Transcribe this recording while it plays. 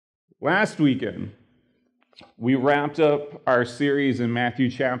Last weekend, we wrapped up our series in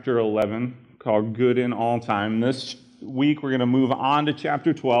Matthew chapter 11 called Good in All Time. This week, we're going to move on to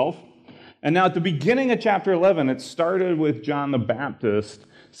chapter 12. And now at the beginning of chapter 11, it started with John the Baptist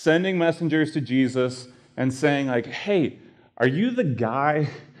sending messengers to Jesus and saying, like, hey, are you the guy?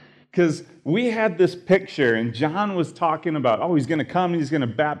 Because we had this picture, and John was talking about, oh, he's going to come and he's going to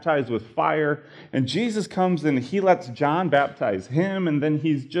baptize with fire. And Jesus comes and he lets John baptize him, and then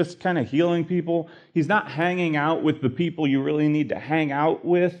he's just kind of healing people. He's not hanging out with the people you really need to hang out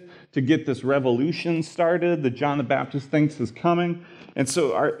with to get this revolution started that John the Baptist thinks is coming. And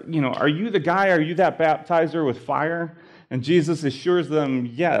so, are you the guy? Are you that baptizer with fire? And Jesus assures them,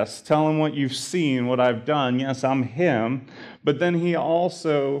 yes, tell him what you've seen, what I've done. Yes, I'm him. But then he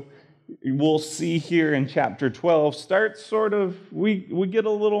also, we'll see here in chapter 12, starts sort of, we get a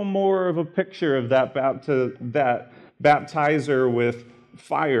little more of a picture of that baptizer with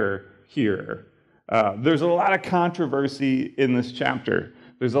fire here. There's a lot of controversy in this chapter.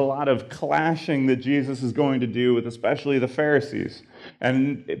 There's a lot of clashing that Jesus is going to do with especially the Pharisees.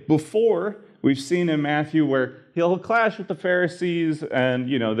 And before, we've seen in Matthew where he'll clash with the Pharisees and,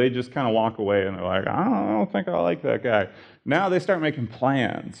 they just kind of walk away and they're like, I don't think I like that guy. Now they start making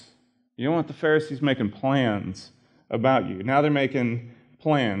plans. You don't want the Pharisees making plans about you. Now they're making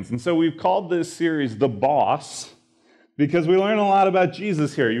plans. And so we've called this series The Boss because we learn a lot about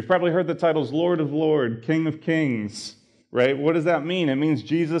Jesus here. You've probably heard the titles Lord of Lords, King of Kings, right? What does that mean? It means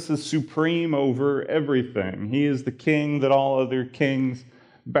Jesus is supreme over everything. He is the king that all other kings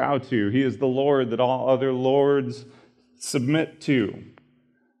bow to. He is the Lord that all other lords submit to.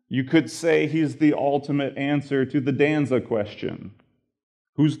 You could say he's the ultimate answer to the Danza question.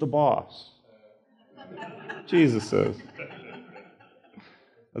 Who's the boss? Jesus is.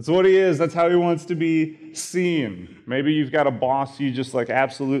 That's what he is. That's how he wants to be seen. Maybe you've got a boss you just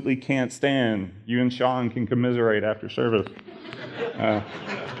absolutely can't stand. You and Sean can commiserate after service.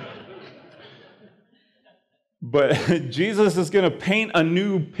 But Jesus is going to paint a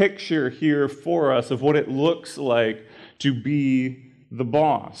new picture here for us of what it looks like to be the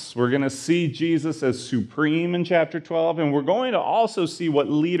boss. We're going to see Jesus as supreme in chapter 12, and we're going to also see what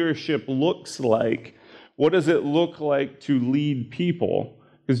leadership looks like. What does it look like to lead people?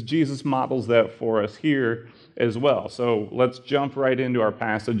 Because Jesus models that for us here as well. So let's jump right into our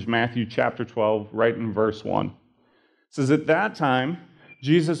passage, Matthew chapter 12, right in verse 1. It says, at that time,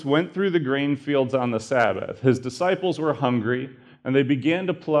 Jesus went through the grain fields on the Sabbath. His disciples were hungry, and they began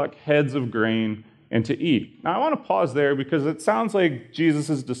to pluck heads of grain and to eat. Now, I want to pause there because it sounds like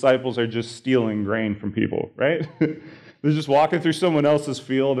Jesus' disciples are just stealing grain from people, right? They're just walking through someone else's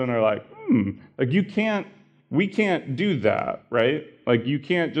field, and they're like, we can't do that, right? You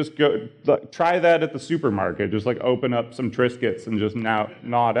can't just go, try that at the supermarket, just open up some Triscuits and just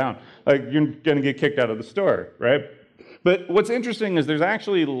gnaw down. You're going to get kicked out of the store, right? But what's interesting is there's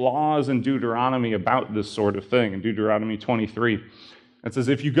actually laws in Deuteronomy about this sort of thing. In Deuteronomy 23, it says,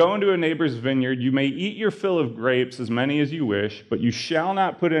 if you go into a neighbor's vineyard, you may eat your fill of grapes, as many as you wish, but you shall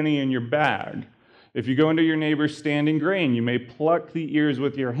not put any in your bag. If you go into your neighbor's standing grain, you may pluck the ears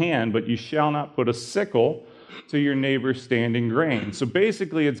with your hand, but you shall not put a sickle to your neighbor's standing grain. So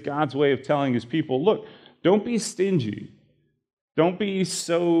basically, it's God's way of telling his people, look, don't be stingy. Don't be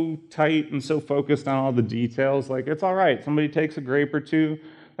so tight and so focused on all the details. It's all right. Somebody takes a grape or two.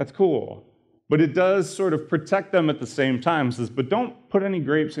 That's cool. But it does sort of protect them at the same time. It says, but don't put any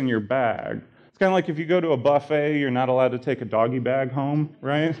grapes in your bag. It's kind of like if you go to a buffet, you're not allowed to take a doggy bag home,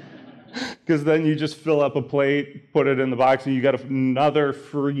 right? Because then you just fill up a plate, put it in the box, and you got another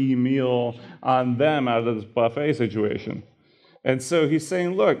free meal on them out of this buffet situation. And so he's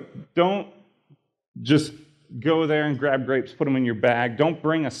saying, look, don't just go there and grab grapes, put them in your bag. Don't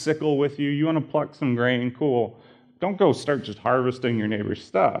bring a sickle with you. You want to pluck some grain, cool. Don't go start just harvesting your neighbor's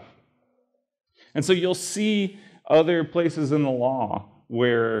stuff. And so you'll see other places in the law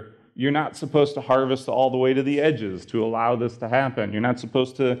where you're not supposed to harvest all the way to the edges to allow this to happen. You're not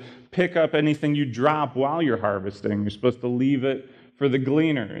supposed to pick up anything you drop while you're harvesting. You're supposed to leave it for the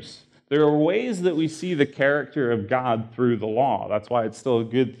gleaners. There are ways that we see the character of God through the law. That's why it's still a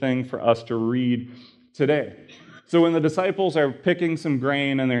good thing for us to read today. So when the disciples are picking some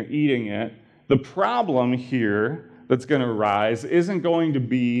grain and they're eating it, the problem here that's going to arise isn't going to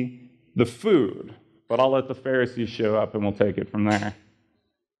be the food. But I'll let the Pharisees show up and we'll take it from there.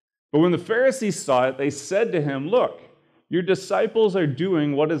 But when the Pharisees saw it, they said to him, look, your disciples are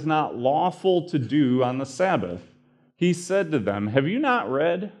doing what is not lawful to do on the Sabbath. He said to them, have you not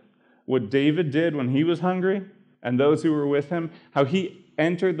read what David did when he was hungry and those who were with him? How he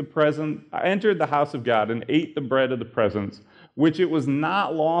entered the house of God and ate the bread of the presence which it was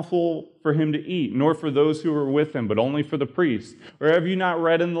not lawful for him to eat, nor for those who were with him, but only for the priest? Or have you not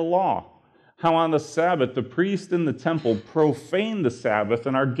read in the law how on the Sabbath the priest in the temple profane the Sabbath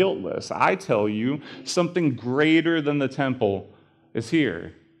and are guiltless? I tell you, something greater than the temple is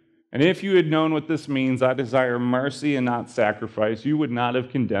here. And if you had known what this means, I desire mercy and not sacrifice, you would not have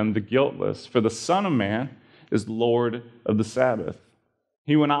condemned the guiltless. For the Son of Man is Lord of the Sabbath.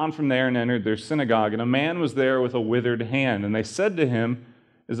 He went on from there and entered their synagogue, and a man was there with a withered hand. And they said to him,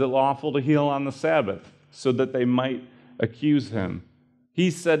 is it lawful to heal on the Sabbath? So that they might accuse him. He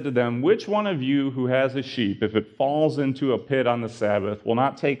said to them, which one of you who has a sheep, if it falls into a pit on the Sabbath, will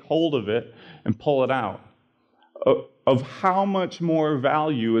not take hold of it and pull it out? Of how much more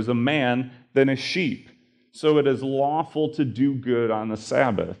value is a man than a sheep? So it is lawful to do good on the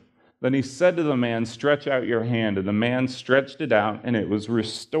Sabbath. Then he said to the man, stretch out your hand. And the man stretched it out, and it was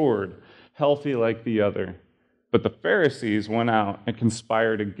restored, healthy like the other. But the Pharisees went out and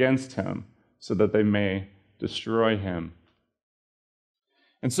conspired against him, so that they may destroy him.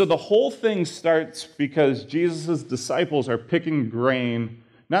 And so the whole thing starts because Jesus' disciples are picking grain.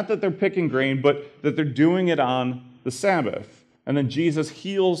 Not that they're picking grain, but that they're doing it on the Sabbath. And then Jesus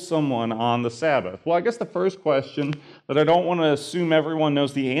heals someone on the Sabbath. Well, I guess the first question that I don't want to assume everyone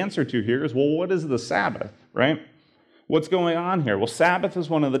knows the answer to here is, well, what is the Sabbath, right? What's going on here? Well, Sabbath is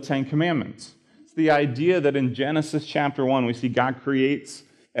one of the 10 Commandments. It's the idea that in Genesis chapter 1, we see God creates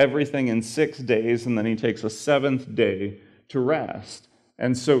everything in 6 days, and then he takes a 7th day to rest.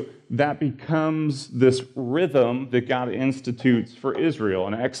 And so that becomes this rhythm that God institutes for Israel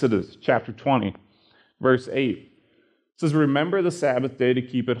in Exodus chapter 20, verse 8. It says, remember the Sabbath day to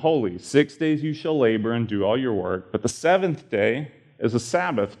keep it holy. 6 days you shall labor and do all your work, but the 7th day is a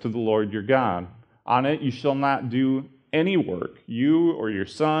Sabbath to the Lord your God. On it you shall not do any work, you or your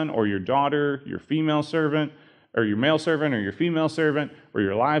son or your daughter, your female servant, or your male servant or your female servant, or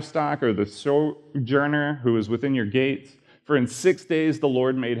your livestock, or the sojourner who is within your gates. For in 6 days the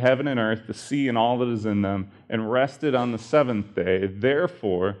Lord made heaven and earth, the sea and all that is in them, and rested on the 7th day.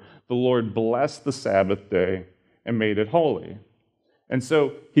 Therefore the Lord blessed the Sabbath day and made it holy. And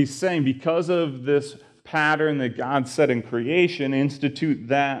so he's saying, because of this pattern that God set in creation, institute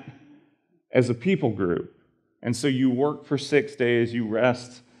that as a people group. And so you work for 6 days, you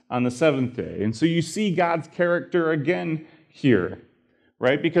rest on the 7th day. And so you see God's character again here,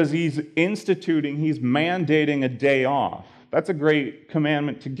 right? Because he's instituting, he's mandating a day off. That's a great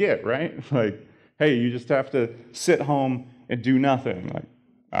commandment to get, right? Like, hey, you just have to sit home and do nothing. Like,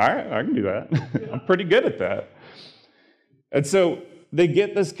 all right, I can do that. I'm pretty good at that. And so they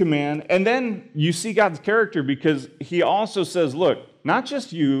get this command, and then you see God's character because he also says, look, not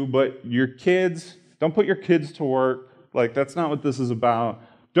just you, but your kids, don't put your kids to work. Like, that's not what this is about.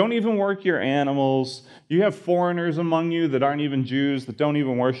 Don't even work your animals. You have foreigners among you that aren't even Jews, that don't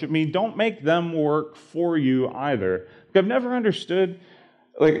even worship me. Don't make them work for you either. I've never understood,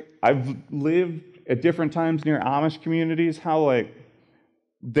 like, I've lived at different times near Amish communities, how, like,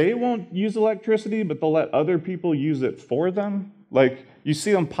 they won't use electricity, but they'll let other people use it for them. Like, you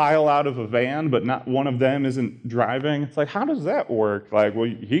see them pile out of a van, but not one of them isn't driving. It's like, how does that work? Like, well,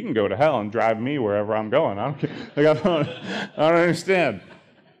 he can go to hell and drive me wherever I'm going. I don't care. Like, I don't understand.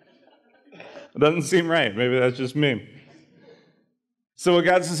 It doesn't seem right. Maybe that's just me. So what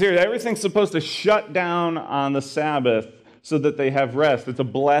God says here, everything's supposed to shut down on the Sabbath so that they have rest. It's a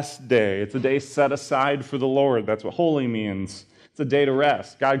blessed day. It's a day set aside for the Lord. That's what holy means. It's a day to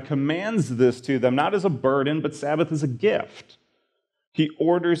rest. God commands this to them, not as a burden, but Sabbath is a gift. He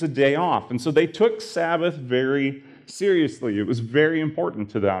orders a day off. And so they took Sabbath very seriously. It was very important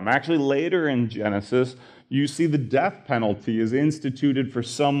to them. Actually, later in Genesis, you see the death penalty is instituted for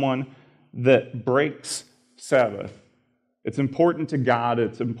someone that breaks Sabbath. It's important to God.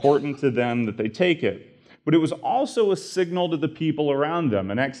 It's important to them that they take it. But it was also a signal to the people around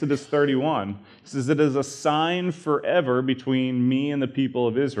them. In Exodus 31, it says, it is a sign forever between me and the people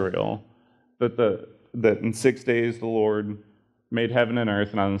of Israel that in 6 days the Lord made heaven and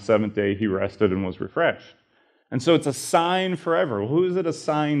earth, and on the 7th day he rested and was refreshed. And so it's a sign forever. Well, who is it a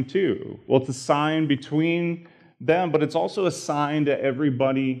sign to? Well, it's a sign between them, but it's also a sign to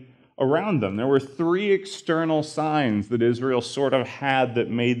everybody around them. There were 3 external signs that Israel sort of had that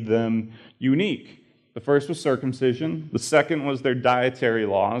made them unique. The first was circumcision, the second was their dietary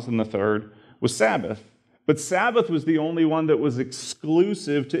laws, and the third was Sabbath. But Sabbath was the only one that was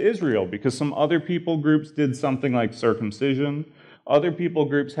exclusive to Israel because some other people groups did something like circumcision. Other people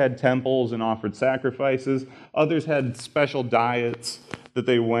groups had temples and offered sacrifices. Others had special diets that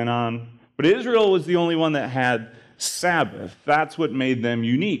they went on. But Israel was the only one that had Sabbath. That's what made them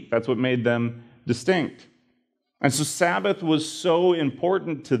unique. That's what made them distinct. And so Sabbath was so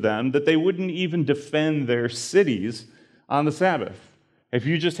important to them that they wouldn't even defend their cities on the Sabbath. If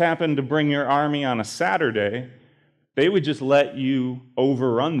you just happened to bring your army on a Saturday, they would just let you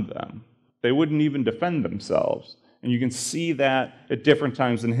overrun them. They wouldn't even defend themselves. And you can see that at different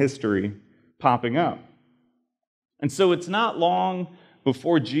times in history popping up. And so it's not long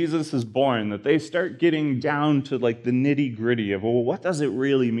before Jesus is born that they start getting down to like the nitty-gritty of, well, what does it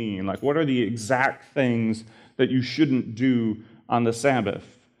really mean? Like, what are the exact things that you shouldn't do on the Sabbath?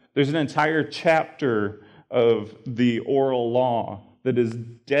 There's an entire chapter of the oral law that is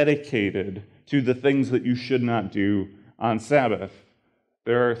dedicated to the things that you should not do on Sabbath.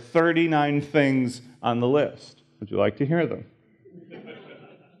 There are 39 things on the list. Would you like to hear them?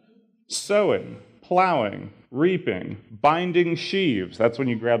 Sowing, plowing, reaping, binding sheaves. That's when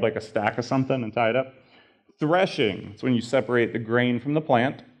you grab like a stack of something and tie it up. Threshing. That's when you separate the grain from the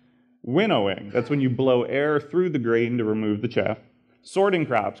plant. Winnowing. That's when you blow air through the grain to remove the chaff. Sorting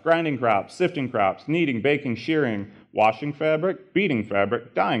crops, grinding crops, sifting crops, kneading, baking, shearing, washing fabric, beating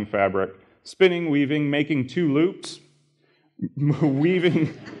fabric, dyeing fabric, spinning, weaving, making two loops,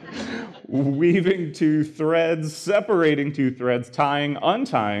 weaving two threads, separating two threads, tying,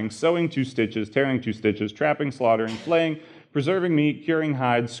 untying, sewing two stitches, tearing two stitches, trapping, slaughtering, flaying, preserving meat, curing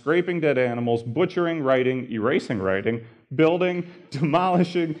hides, scraping dead animals, butchering, writing, erasing writing, building,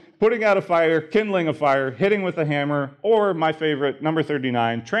 demolishing, putting out a fire, kindling a fire, hitting with a hammer, or my favorite, number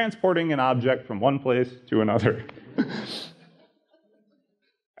 39, transporting an object from one place to another.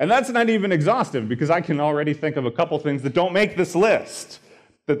 And that's not even exhaustive, because I can already think of a couple things that don't make this list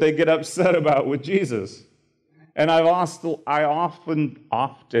that they get upset about with Jesus. And I often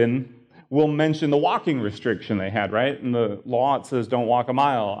will mention the walking restriction they had, right? In the law, it says don't walk a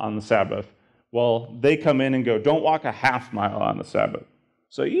mile on the Sabbath. Well, they come in and go, don't walk a half mile on the Sabbath.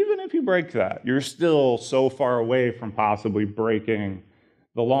 So even if you break that, you're still so far away from possibly breaking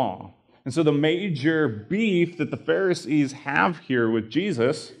the law. And so the major beef that the Pharisees have here with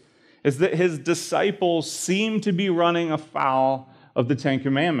Jesus is that his disciples seem to be running afoul of the Ten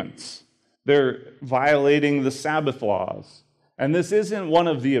Commandments. They're violating the Sabbath laws. And this isn't one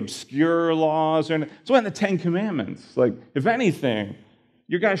of the obscure laws. It's one of the Ten Commandments. Like, if anything,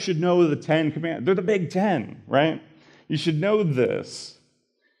 you guys should know the Ten Commandments. They're the Big Ten, right? You should know this.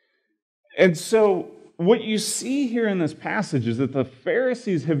 And so what you see here in this passage is that the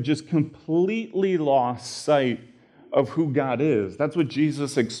Pharisees have just completely lost sight of who God is. That's what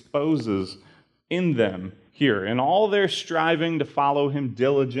Jesus exposes in them here. In all their striving to follow him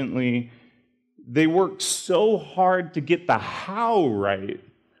diligently, they work so hard to get the how right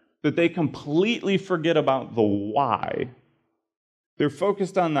that they completely forget about the why. They're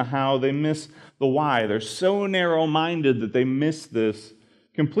focused on the how, they miss the why. They're so narrow-minded that they miss this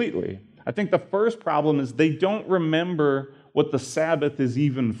completely. I think the first problem is they don't remember what the Sabbath is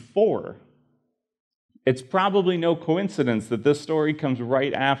even for. It's probably no coincidence that this story comes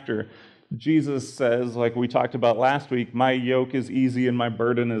right after Jesus says, like we talked about last week, my yoke is easy and my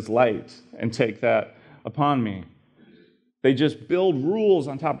burden is light, and take that upon me. They just build rules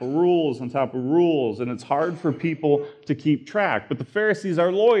on top of rules on top of rules, and it's hard for people to keep track. But the Pharisees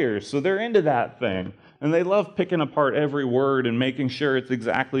are lawyers, so they're into that thing. And they love picking apart every word and making sure it's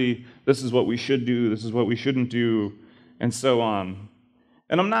exactly, this is what we should do, this is what we shouldn't do, and so on.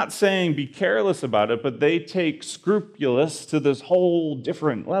 And I'm not saying be careless about it, but they take scrupulous to this whole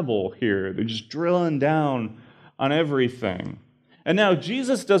different level here. They're just drilling down on everything. And now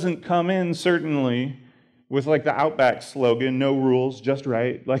Jesus doesn't come in, certainly, with like the Outback slogan, no rules, just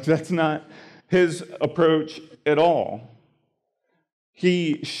right. Like, that's not his approach at all.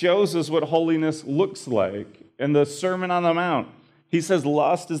 He shows us what holiness looks like. In the Sermon on the Mount, he says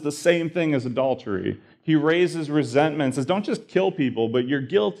lust is the same thing as adultery. He raises resentment and says, don't just kill people, but you're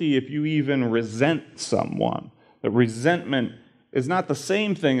guilty if you even resent someone. That resentment is not the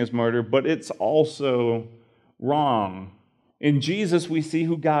same thing as murder, but it's also wrong. In Jesus, we see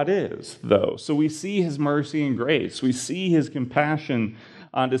who God is, though. So we see his mercy and grace. We see his compassion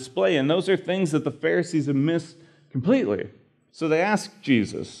on display. And those are things that the Pharisees have missed completely. So they ask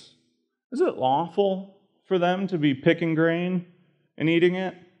Jesus, is it lawful for them to be picking grain and eating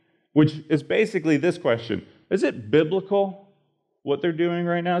it? Which is basically this question. Is it biblical what they're doing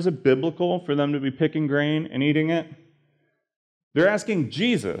right now? Is it biblical for them to be picking grain and eating it? They're asking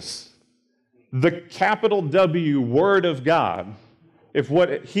Jesus, the capital W Word of God, if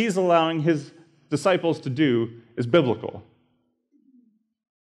what he's allowing his disciples to do is biblical.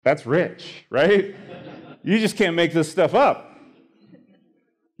 That's rich, right? You just can't make this stuff up.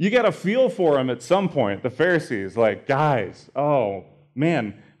 You got to feel for them at some point, the Pharisees, like, guys, oh,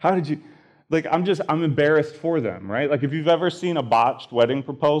 man, how did you... like, I'm embarrassed for them, right? Like, if you've ever seen a botched wedding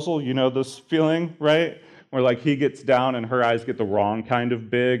proposal, you know this feeling, right? Where, like, he gets down and her eyes get the wrong kind of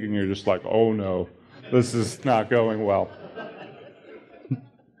big, and you're just like, oh, no, this is not going well.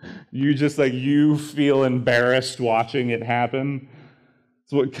 You feel embarrassed watching it happen.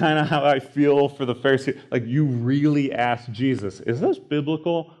 It's what kind of how I feel for the Pharisee. Like, you really ask Jesus, is this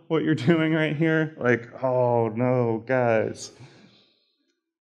biblical, what you're doing right here? Like, oh, no, guys.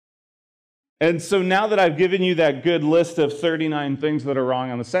 And so now that I've given you that good list of 39 things that are wrong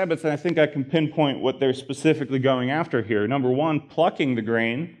on the Sabbath, I think I can pinpoint what they're specifically going after here. Number one, plucking the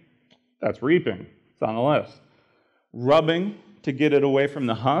grain, that's reaping. It's on the list. Rubbing to get it away from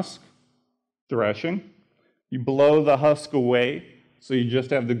the husk, threshing. You blow the husk away, so you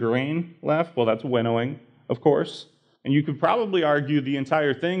just have the grain left. Well, that's winnowing, of course. And you could probably argue the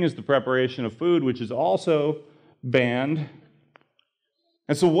entire thing is the preparation of food, which is also banned.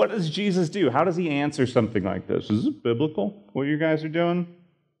 And so what does Jesus do? How does he answer something like this? Is this biblical, what you guys are doing?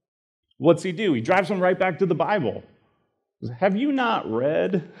 What's he do? He drives them right back to the Bible. Have you not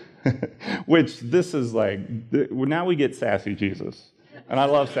read? Which this is like, now we get sassy Jesus. And I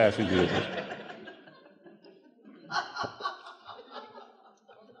love sassy Jesus.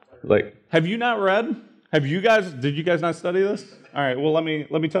 Like, have you not read? Did you guys not study this? All right, well, let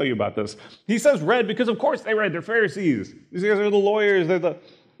me tell you about this. He says read because, of course, they read. They're Pharisees. These guys are the lawyers. They're the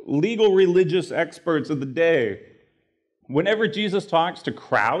legal religious experts of the day. Whenever Jesus talks to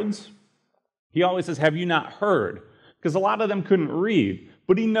crowds, he always says, have you not heard? Because a lot of them couldn't read.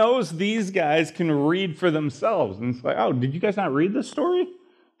 But he knows these guys can read for themselves. And it's like, oh, did you guys not read this story?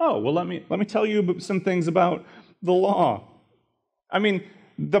 Oh, well, let me tell you about some things about the law. I mean,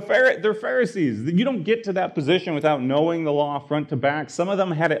 they're Pharisees. You don't get to that position without knowing the law front to back. Some of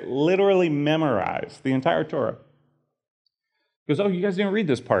them had it literally memorized, the entire Torah. He goes, oh, you guys didn't read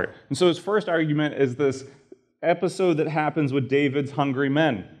this part. And so his first argument is this episode that happens with David's hungry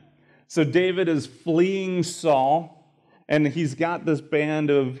men. So David is fleeing Saul, and he's got this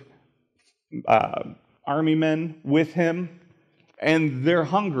band of army men with him, and they're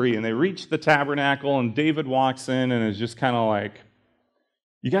hungry, and they reach the tabernacle, and David walks in and is just kind of like,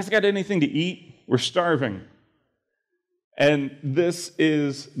 you guys got anything to eat? We're starving. And this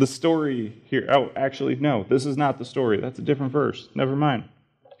is the story here. Oh, actually, no, this is not the story. That's a different verse. Never mind.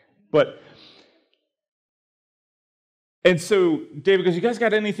 And so David goes, you guys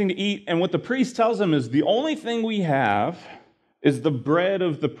got anything to eat? And what the priest tells him is the only thing we have is the bread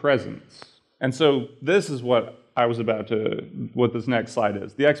of the presence. And so this is what what this next slide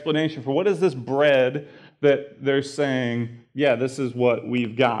is. The explanation for what is this bread that they're saying, yeah, this is what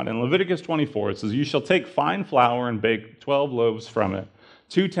we've got. In Leviticus 24, it says, you shall take fine flour and bake 12 loaves from it.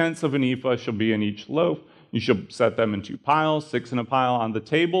 2/10 of an ephah shall be in each loaf. You shall set them in 2 piles, 6 in a pile, on the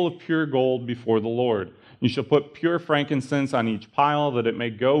table of pure gold before the Lord. You shall put pure frankincense on each pile, that it may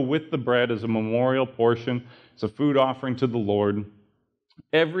go with the bread as a memorial portion. It's a food offering to the Lord.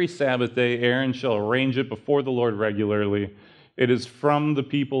 Every Sabbath day, Aaron shall arrange it before the Lord regularly. It is from the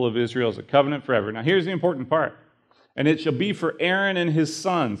people of Israel as a covenant forever. Now, here's the important part. And it shall be for Aaron and his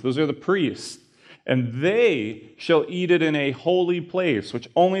sons. Those are the priests. And they shall eat it in a holy place, which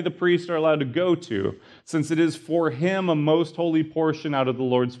only the priests are allowed to go to, since it is for him a most holy portion out of the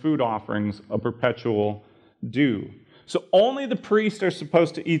Lord's food offerings, a perpetual due. So only the priests are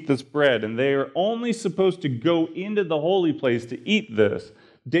supposed to eat this bread, and they are only supposed to go into the holy place to eat this.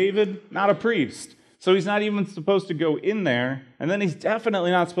 David, not a priest, so he's not even supposed to go in there, and then he's definitely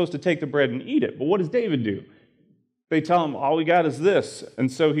not supposed to take the bread and eat it. But what does David do? They tell him, all we got is this. And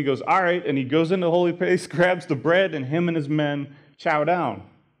so he goes, all right, and he goes into the holy place, grabs the bread, and him and his men chow down.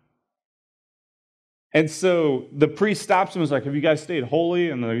 And so the priest stops him and is like, have you guys stayed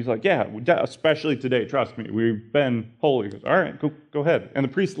holy? And he's like, yeah, especially today, trust me, we've been holy. He goes, all right, go ahead. And the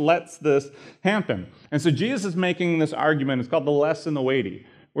priest lets this happen. And so Jesus is making this argument, it's called the less and the weighty,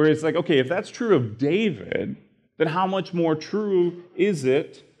 where it's like, okay, if that's true of David, then how much more true is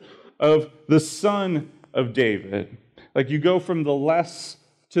it of the son of David? Like, you go from the less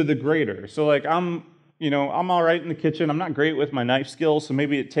to the greater. So like, I'm all right in the kitchen. I'm not great with my knife skills, so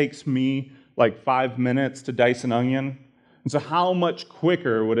maybe it takes me like 5 minutes to dice an onion. And so how much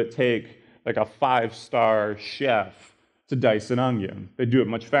quicker would it take like a 5-star chef to dice an onion? They do it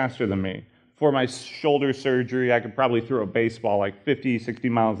much faster than me. For my shoulder surgery, I could probably throw a baseball like 50, 60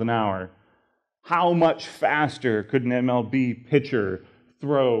 miles an hour. How much faster could an MLB pitcher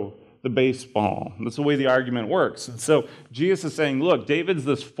throw the baseball? That's the way the argument works. And so Jesus is saying, look, David's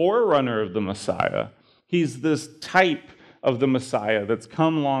this forerunner of the Messiah. He's this type of the Messiah that's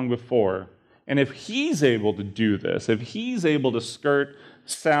come long before. And if he's able to do this, if he's able to skirt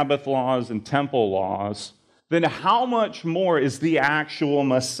Sabbath laws and temple laws, then how much more is the actual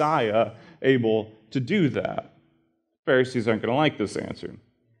Messiah able to do that? Pharisees aren't going to like this answer.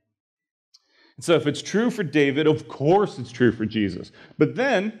 So if it's true for David, of course it's true for Jesus. But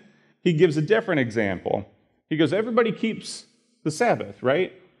then he gives a different example. He goes, everybody keeps the Sabbath,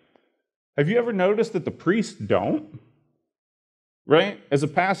 right? Have you ever noticed that the priests don't? Right? As a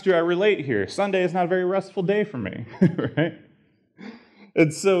pastor, I relate here. Sunday is not a very restful day for me, right?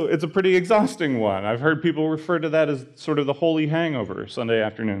 And so it's a pretty exhausting one. I've heard people refer to that as sort of the holy hangover Sunday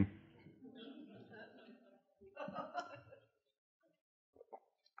afternoon.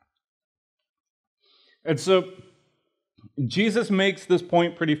 And so Jesus makes this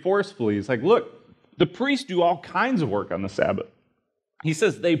point pretty forcefully. He's like, look, the priests do all kinds of work on the Sabbath. He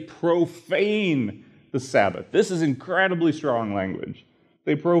says they profane the Sabbath. This is incredibly strong language.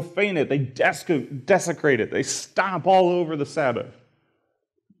 They profane it. They desecrate it. They stomp all over the Sabbath.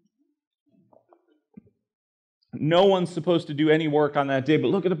 No one's supposed to do any work on that day, but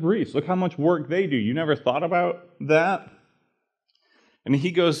look at the priests. Look how much work they do. You never thought about that? And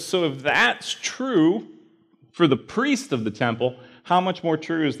he goes, so if that's true for the priest of the temple, how much more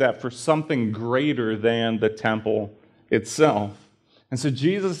true is that for something greater than the temple itself? And so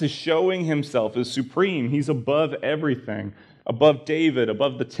Jesus is showing himself as supreme. He's above everything, above David,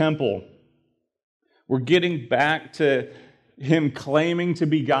 above the temple. We're getting back to him claiming to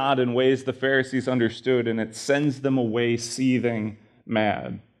be God in ways the Pharisees understood, and it sends them away seething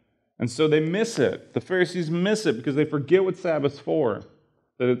mad. And so they miss it. The Pharisees miss it because they forget what Sabbath's for,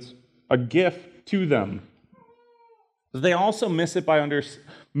 that it's a gift to them. But they also miss it by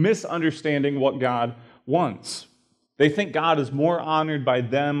misunderstanding what God wants. They think God is more honored by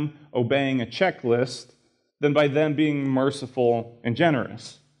them obeying a checklist than by them being merciful and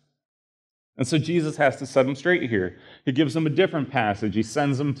generous. And so Jesus has to set them straight here. He gives them a different passage. He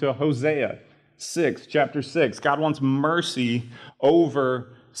sends them to Hosea 6, chapter 6. God wants mercy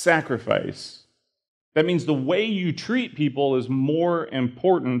over sacrifice. That means the way you treat people is more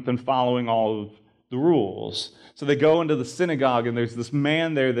important than following all of the rules. So they go into the synagogue, and there's this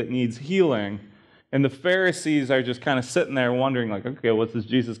man there that needs healing. And the Pharisees are just kind of sitting there wondering, like, okay, what's this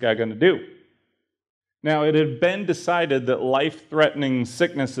Jesus guy going to do? Now, it had been decided that life-threatening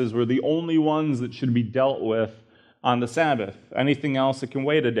sicknesses were the only ones that should be dealt with on the Sabbath. Anything else, it can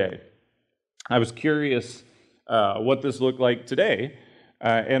wait a day. I was curious what this looked like today,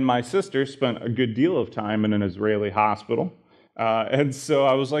 and my sister spent a good deal of time in an Israeli hospital. And so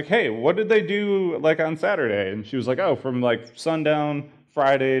I was like, hey, what did they do like on Saturday? And she was like, oh, from like sundown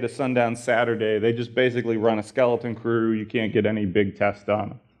Friday to sundown Saturday, they just basically run a skeleton crew. You can't get any big tests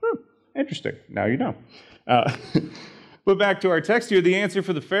done. Interesting. Now you know. But back to our text here, the answer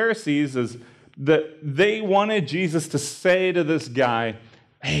for the Pharisees is that they wanted Jesus to say to this guy,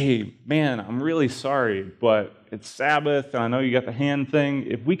 hey, man, I'm really sorry, but it's Sabbath, and I know you got the hand thing.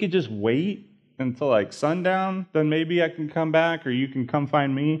 If we could just wait until like sundown, then maybe I can come back, or you can come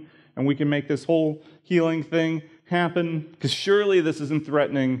find me, and we can make this whole healing thing happen, because surely this isn't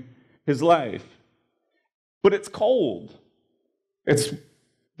threatening his life. But it's cold.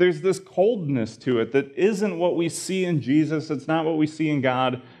 There's this coldness to it that isn't what we see in Jesus. It's not what we see in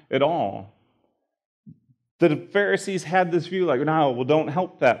God at all. The Pharisees had this view like, no, well, don't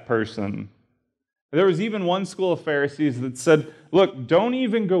help that person. There was even one school of Pharisees that said, look, don't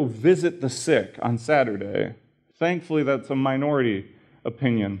even go visit the sick on Saturday. Thankfully, that's a minority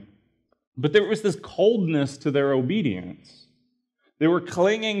opinion. But there was this coldness to their obedience. They were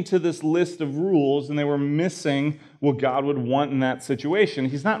clinging to this list of rules, and they were missing what God would want in that situation.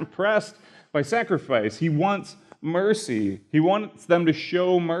 He's not impressed by sacrifice. He wants mercy. He wants them to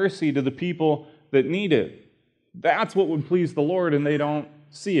show mercy to the people that need it. That's what would please the Lord, and they don't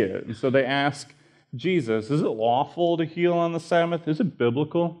see it. And so they ask Jesus, is it lawful to heal on the Sabbath? Is it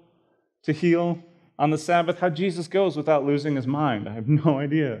biblical to heal on the Sabbath? How Jesus goes without losing his mind, I have no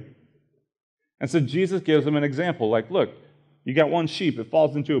idea. And so Jesus gives them an example, like, look, you got one sheep, it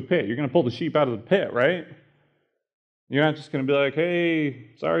falls into a pit. You're going to pull the sheep out of the pit, right? You're not just going to be like, hey,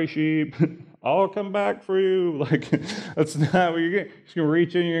 sorry, sheep, I'll come back for you. Like, that's not what you're going to do. You're just going to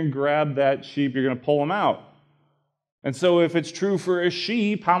reach in, you're going to grab that sheep, you're going to pull him out. And so if it's true for a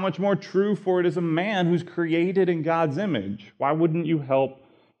sheep, how much more true for it is a man who's created in God's image? Why wouldn't you help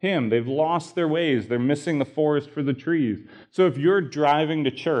him? They've lost their ways. They're missing the forest for the trees. So if you're driving to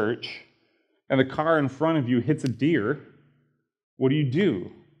church and the car in front of you hits a deer, what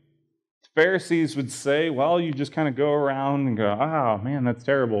do? Pharisees would say, well, you just kind of go around and go, oh, man, that's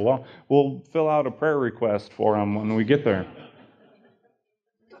terrible. Well, we'll fill out a prayer request for him when we get there.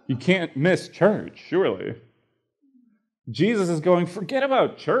 You can't miss church, surely. Jesus is going, forget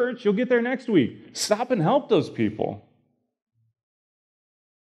about church. You'll get there next week. Stop and help those people.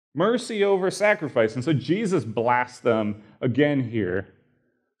 Mercy over sacrifice. And so Jesus blasts them again here.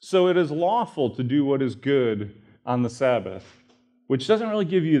 So it is lawful to do what is good on the Sabbath, which doesn't really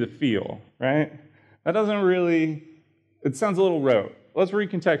give you the feel, right? That doesn't really, it sounds a little rote. Let's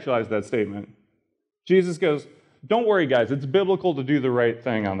recontextualize that statement. Jesus goes, don't worry, guys. It's biblical to do the right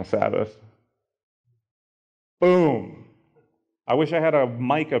thing on the Sabbath. Boom. I wish I had a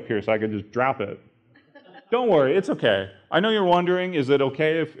mic up here so I could just drop it. Don't worry, it's okay. I know you're wondering, is it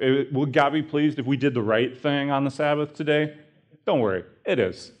okay would God be pleased if we did the right thing on the Sabbath today? Don't worry, it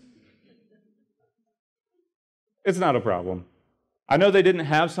is. It's not a problem. I know they didn't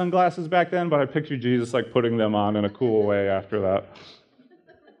have sunglasses back then, but I picture Jesus like putting them on in a cool way after that.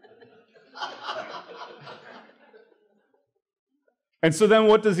 And so then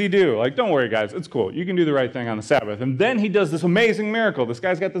what does he do? Like, don't worry, guys, it's cool. You can do the right thing on the Sabbath. And then he does this amazing miracle. This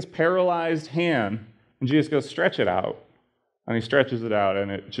guy's got this paralyzed hand, and Jesus goes, stretch it out. And he stretches it out, and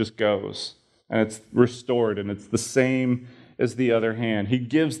it just goes. And it's restored, and it's the same as the other hand. He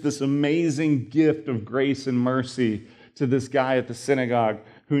gives this amazing gift of grace and mercy to this guy at the synagogue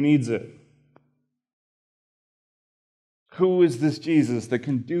who needs it. Who is this Jesus that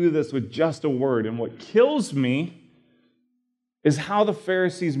can do this with just a word? And what kills me is how the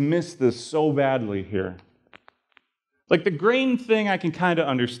Pharisees miss this so badly here. Like the grain thing I can kind of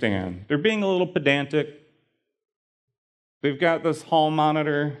understand. They're being a little pedantic. They've got this hall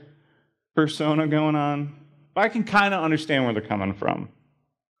monitor persona going on. But I can kind of understand where they're coming from.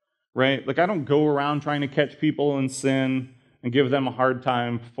 Right? Like I don't go around trying to catch people in sin and give them a hard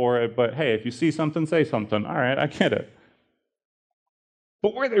time for it. But hey, if you see something, say something. All right, I get it.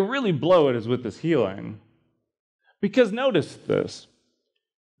 But where they really blow it is with this healing. Because notice this.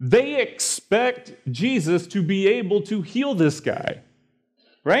 They expect Jesus to be able to heal this guy.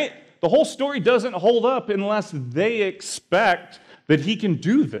 Right? The whole story doesn't hold up unless they expect that he can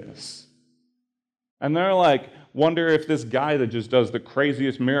do this. And they're like, wonder if this guy that just does the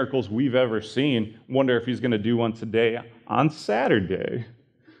craziest miracles we've ever seen, wonder if he's going to do one today on Saturday.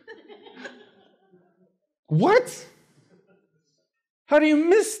 What? How do you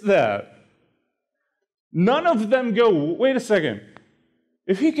miss that? None of them go, wait a second.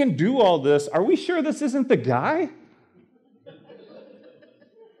 If he can do all this, are we sure this isn't the guy?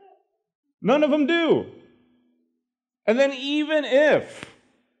 None of them do. And then even if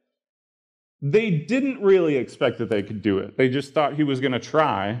they didn't really expect that they could do it, they just thought he was going to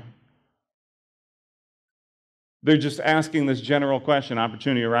try, they're just asking this general question,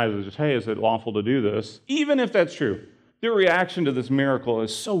 opportunity arises, just, hey, is it lawful to do this? Even if that's true, their reaction to this miracle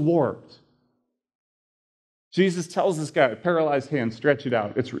is so warped. Jesus tells this guy, paralyzed hand, stretch it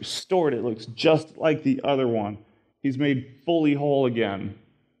out. It's restored. It looks just like the other one. He's made fully whole again.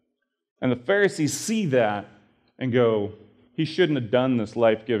 And the Pharisees see that and go, he shouldn't have done this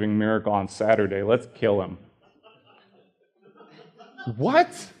life-giving miracle on Saturday. Let's kill him.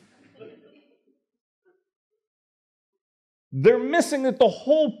 What? They're missing that the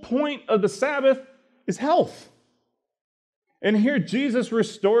whole point of the Sabbath is health. And here Jesus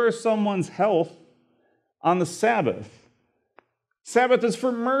restores someone's health on the Sabbath. Sabbath is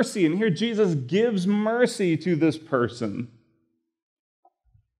for mercy, and here Jesus gives mercy to this person.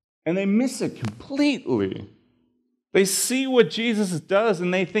 And they miss it completely. They see what Jesus does,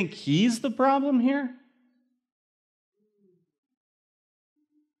 and they think he's the problem here.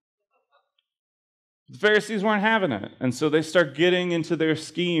 The Pharisees weren't having it, and so they start getting into their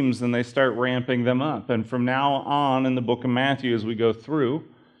schemes, and they start ramping them up. And from now on in the book of Matthew, as we go through,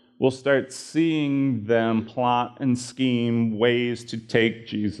 we'll start seeing them plot and scheme ways to take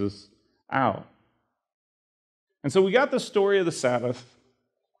Jesus out. And so we got the story of the Sabbath.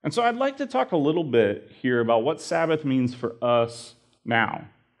 And so I'd like to talk a little bit here about what Sabbath means for us now.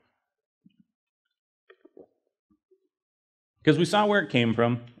 Because we saw where it came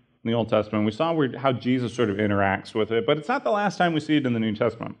from in the Old Testament. We saw how Jesus sort of interacts with it. But it's not the last time we see it in the New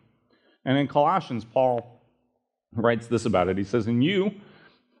Testament. And in Colossians, Paul writes this about it. He says, "And you,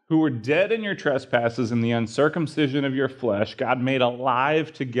 who were dead in your trespasses and the uncircumcision of your flesh, God made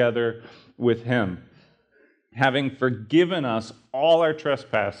alive together with him, having forgiven us all our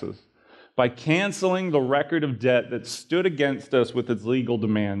trespasses by canceling the record of debt that stood against us with its legal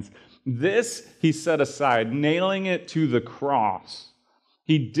demands. This he set aside, nailing it to the cross.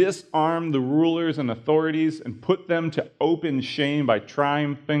 He disarmed the rulers and authorities and put them to open shame by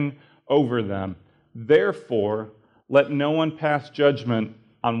triumphing over them. Therefore, let no one pass judgment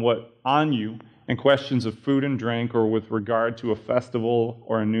on you in questions of food and drink or with regard to a festival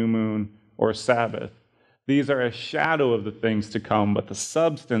or a new moon or a Sabbath. These are a shadow of the things to come, but the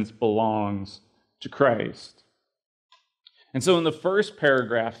substance belongs to Christ. And so in the first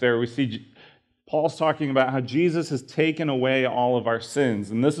paragraph there, we see Paul's talking about how Jesus has taken away all of our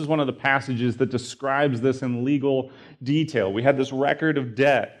sins. And this is one of the passages that describes this in legal detail. We had this record of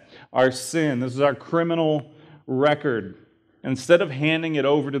debt, our sin. This is our criminal record. Instead of handing it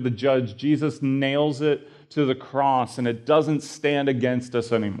over to the judge, Jesus nails it to the cross, and it doesn't stand against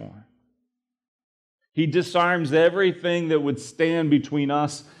us anymore. He disarms everything that would stand between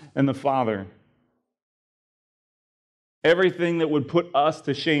us and the Father. Everything that would put us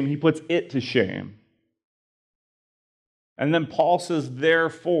to shame, he puts it to shame. And then Paul says,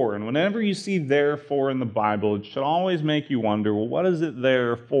 therefore. And whenever you see therefore in the Bible, it should always make you wonder, well, what is it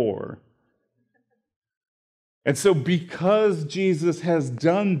there for? And so because Jesus has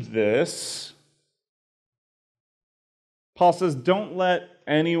done this, Paul says, don't let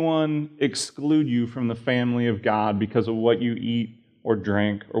anyone exclude you from the family of God because of what you eat or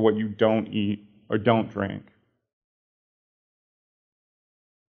drink or what you don't eat or don't drink.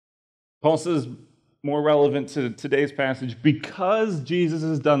 Paul says, more relevant to today's passage, because Jesus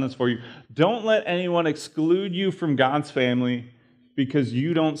has done this for you, don't let anyone exclude you from God's family because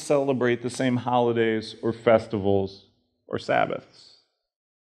you don't celebrate the same holidays or festivals or Sabbaths.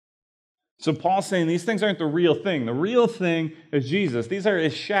 So Paul's saying these things aren't the real thing. The real thing is Jesus. These are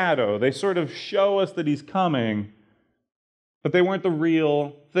his shadow. They sort of show us that he's coming, but they weren't the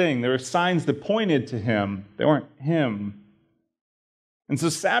real thing. They were signs that pointed to him. They weren't him. And so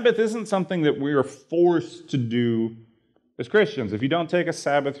Sabbath isn't something that we are forced to do as Christians. If you don't take a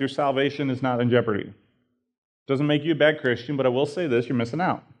Sabbath, your salvation is not in jeopardy. It doesn't make you a bad Christian, but I will say this, you're missing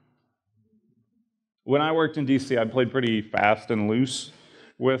out. When I worked in D.C., I played pretty fast and loose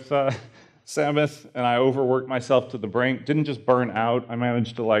with Sabbath, and I overworked myself to the brink. Didn't just burn out. I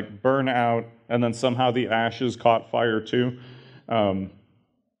managed to burn out, and then somehow the ashes caught fire too. And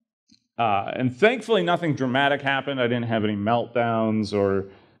thankfully, nothing dramatic happened. I didn't have any meltdowns, or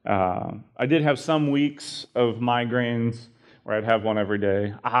I did have some weeks of migraines where I'd have one every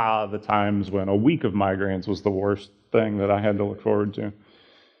day. The times when a week of migraines was the worst thing that I had to look forward to.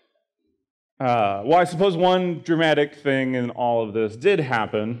 Well, I suppose one dramatic thing in all of this did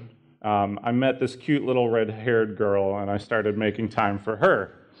happen. I met this cute little red-haired girl, and I started making time for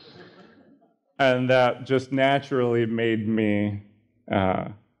her. And that just naturally made me...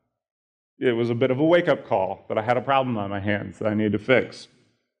 it was a bit of a wake-up call that I had a problem on my hands that I needed to fix.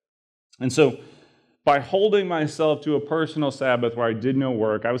 And so by holding myself to a personal Sabbath where I did no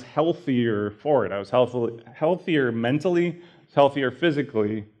work, I was healthier for it. I was healthier mentally, healthier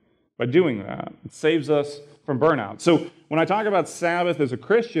physically by doing that. It saves us from burnout. So when I talk about Sabbath as a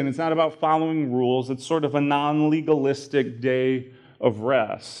Christian, it's not about following rules. It's sort of a non-legalistic day of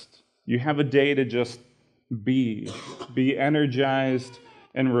rest. You have a day to just be energized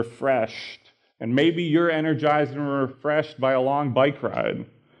and refreshed. And maybe you're energized and refreshed by a long bike ride.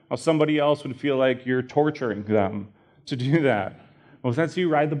 While somebody else would feel like you're torturing them to do that. Well, if that's you,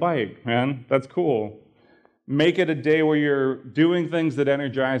 ride the bike, man. That's cool. Make it a day where you're doing things that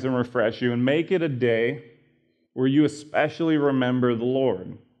energize and refresh you, and make it a day where you especially remember the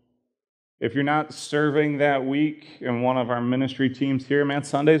Lord. If you're not serving that week in one of our ministry teams here, man,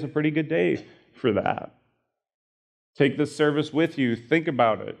 Sunday's a pretty good day for that. Take this service with you. Think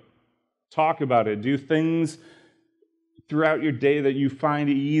about it. Talk about it. Do things throughout your day that you find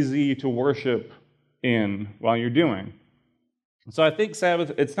easy to worship in while you're doing. So I think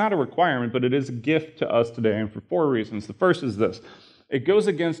Sabbath, it's not a requirement, but it is a gift to us today, and for 4 reasons. The first is this. It goes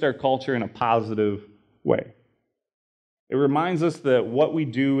against our culture in a positive way. It reminds us that what we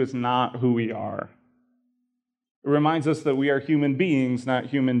do is not who we are. It reminds us that we are human beings, not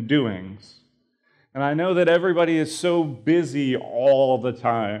human doings. And I know that everybody is so busy all the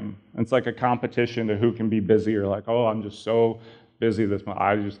time. It's like a competition to who can be busier. Like, oh, I'm just so busy this month.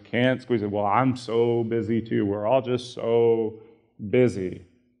 I just can't squeeze it. Well, I'm so busy too. We're all just so busy.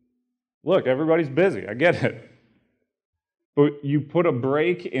 Look, everybody's busy. I get it. But you put a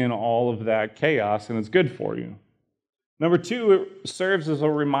break in all of that chaos, and it's good for you. Number 2, it serves as a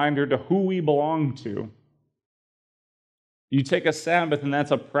reminder to who we belong to. You take a Sabbath, and that's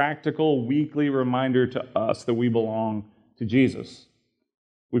a practical weekly reminder to us that we belong to Jesus.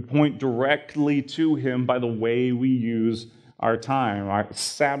 We point directly to him by the way we use our time. Our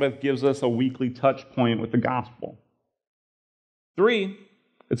Sabbath gives us a weekly touch point with the gospel. 3,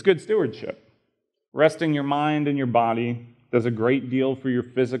 it's good stewardship. Resting your mind and your body does a great deal for your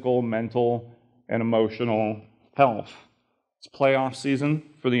physical, mental, and emotional health. It's playoff season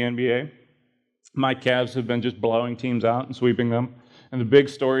for the NBA. My Cavs have been just blowing teams out and sweeping them. And the big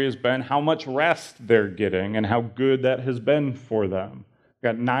story has been how much rest they're getting and how good that has been for them.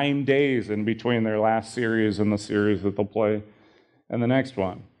 Got 9 days in between their last series and the series that they'll play and the next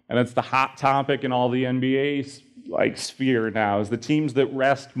one. And it's the hot topic in all the NBA sphere now, is the teams that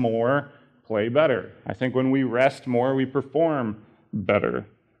rest more play better. I think when we rest more, we perform better.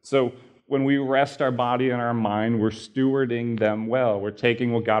 So when we rest our body and our mind, we're stewarding them well. We're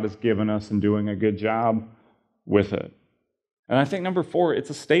taking what God has given us and doing a good job with it. And I think number 4, it's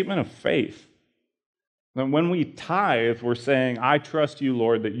a statement of faith. And when we tithe, we're saying, I trust you,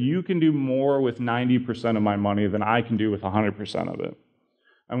 Lord, that you can do more with 90% of my money than I can do with 100% of it.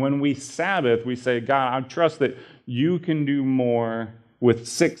 And when we Sabbath, we say, God, I trust that you can do more with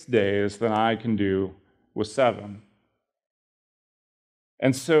 6 days than I can do with 7.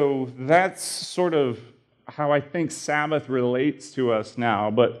 And so that's sort of how I think Sabbath relates to us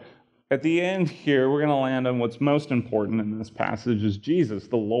now. But at the end here, we're going to land on what's most important in this passage is Jesus,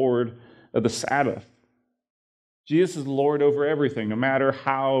 the Lord of the Sabbath. Jesus is Lord over everything, no matter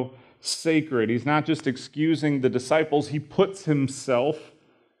how sacred. He's not just excusing the disciples. He puts himself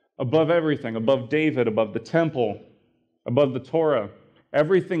above everything, above David, above the temple, above the Torah.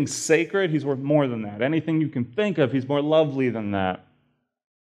 Everything's sacred. He's worth more than that. Anything you can think of, he's more lovely than that.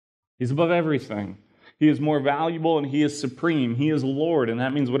 He's above everything. He is more valuable and he is supreme. He is Lord, and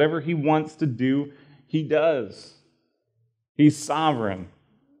that means whatever he wants to do, he does. He's sovereign.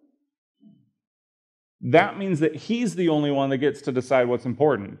 That means that he's the only one that gets to decide what's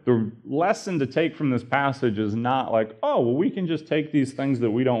important. The lesson to take from this passage is not like, oh, well, we can just take these things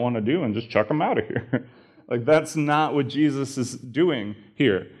that we don't want to do and just chuck them out of here. Like, that's not what Jesus is doing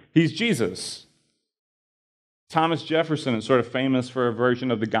here. He's Jesus. Thomas Jefferson is sort of famous for a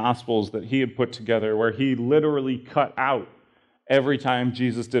version of the Gospels that he had put together where he literally cut out every time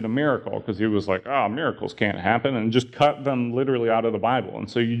Jesus did a miracle because he was like, oh, miracles can't happen, and just cut them literally out of the Bible. And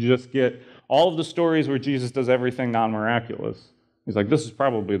so you just get all of the stories where Jesus does everything non-miraculous. He's like, this is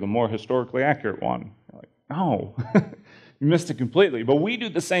probably the more historically accurate one. You're like, no, you missed it completely. But we do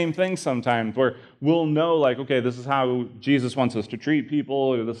the same thing sometimes where we'll know, like, okay, this is how Jesus wants us to treat people,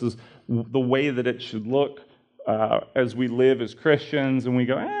 or this is the way that it should look as we live as Christians, and we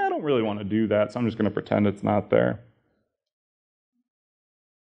go, I don't really want to do that, so I'm just going to pretend it's not there.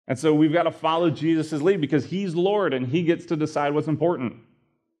 And so we've got to follow Jesus' lead because he's Lord and he gets to decide what's important.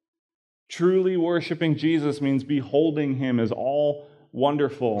 Truly worshiping Jesus means beholding him as all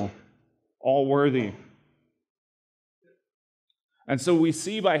wonderful, all worthy. And so we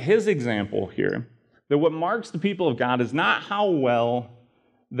see by his example here that what marks the people of God is not how well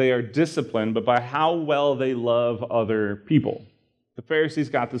they are disciplined, but by how well they love other people. The Pharisees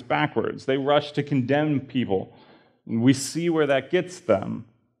got this backwards. They rush to condemn people. We see where that gets them.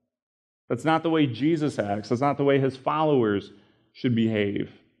 That's not the way Jesus acts. That's not the way his followers should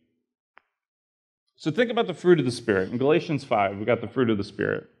behave. So think about the fruit of the Spirit. In Galatians 5, we got the fruit of the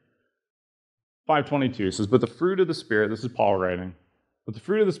Spirit. 5:22 says, but the fruit of the Spirit, this is Paul writing, but the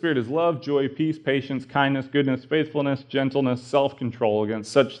fruit of the Spirit is love, joy, peace, patience, kindness, goodness, faithfulness, gentleness, self-control.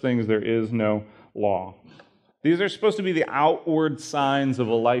 Against such things there is no law. These are supposed to be the outward signs of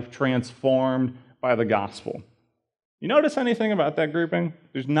a life transformed by the gospel. You notice anything about that grouping?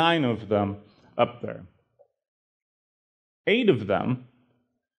 There's 9 of them up there. 8 of them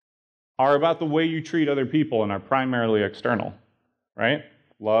are about the way you treat other people and are primarily external, right?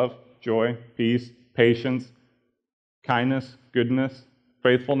 Love, joy, peace, patience, kindness, goodness,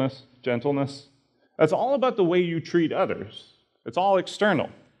 faithfulness, gentleness. That's all about the way you treat others. It's all external.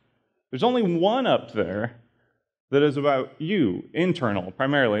 There's only one up there that is about you, internal,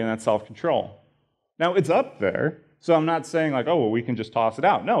 primarily, and that's self-control. Now, it's up there, so I'm not saying like, oh, well, we can just toss it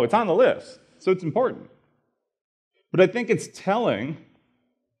out. No, it's on the list, so it's important. But I think it's telling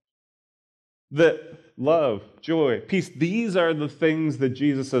that love, joy, peace, these are the things that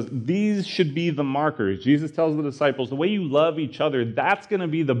Jesus says, these should be the markers. Jesus tells the disciples, the way you love each other, that's going to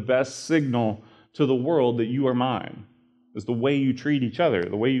be the best signal to the world that you are mine, is the way you treat each other,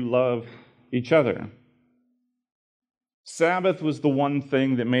 the way you love each other. Sabbath was the one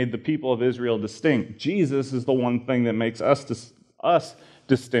thing that made the people of Israel distinct. Jesus is the one thing that makes us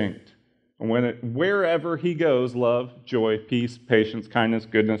distinct. And wherever he goes, love, joy, peace, patience, kindness,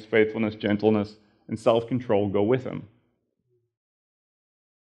 goodness, faithfulness, gentleness, and self-control go with him.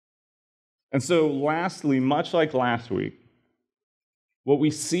 And so lastly, much like last week, what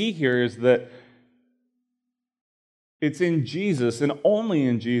we see here is that it's in Jesus and only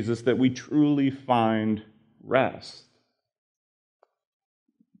in Jesus that we truly find rest.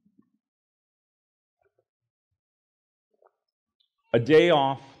 A day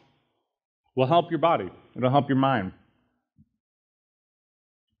off will help your body. It'll help your mind.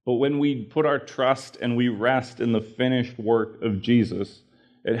 But when we put our trust and we rest in the finished work of Jesus,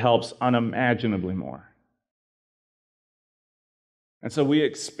 it helps unimaginably more. And so we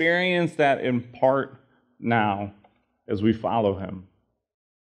experience that in part now as we follow him.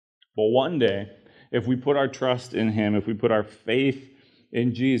 But one day, if we put our trust in him, if we put our faith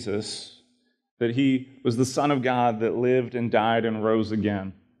in Jesus, that he was the Son of God that lived and died and rose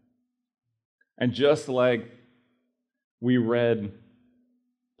again. And just like we read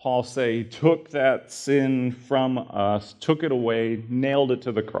Paul say, he took that sin from us, took it away, nailed it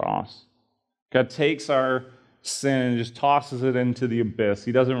to the cross. God takes our sin and just tosses it into the abyss.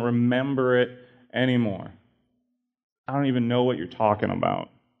 He doesn't remember it anymore. I don't even know what you're talking about.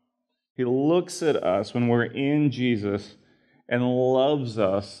 He looks at us when we're in Jesus and loves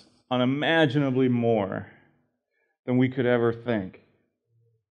us unimaginably more than we could ever think.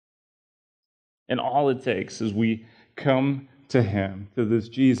 And all it takes is we come to him, to this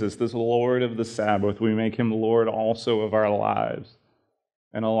Jesus, this Lord of the Sabbath. We make him Lord also of our lives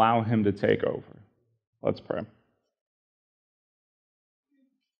and allow him to take over. Let's pray.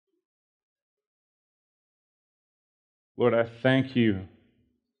 Lord, I thank you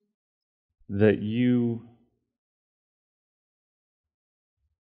that you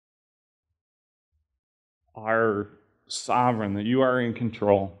are sovereign, that you are in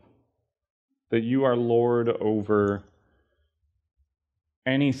control, that you are Lord over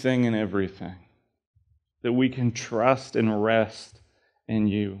anything and everything, that we can trust and rest in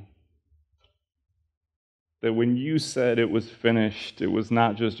you. That when you said it was finished, it was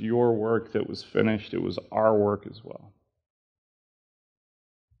not just your work that was finished, it was our work as well.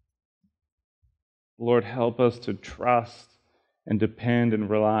 Lord, help us to trust and depend and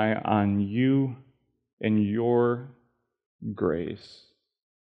rely on you and your grace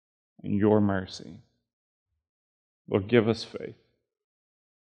and your mercy. Lord, give us faith.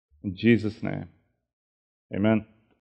 In Jesus' name, amen.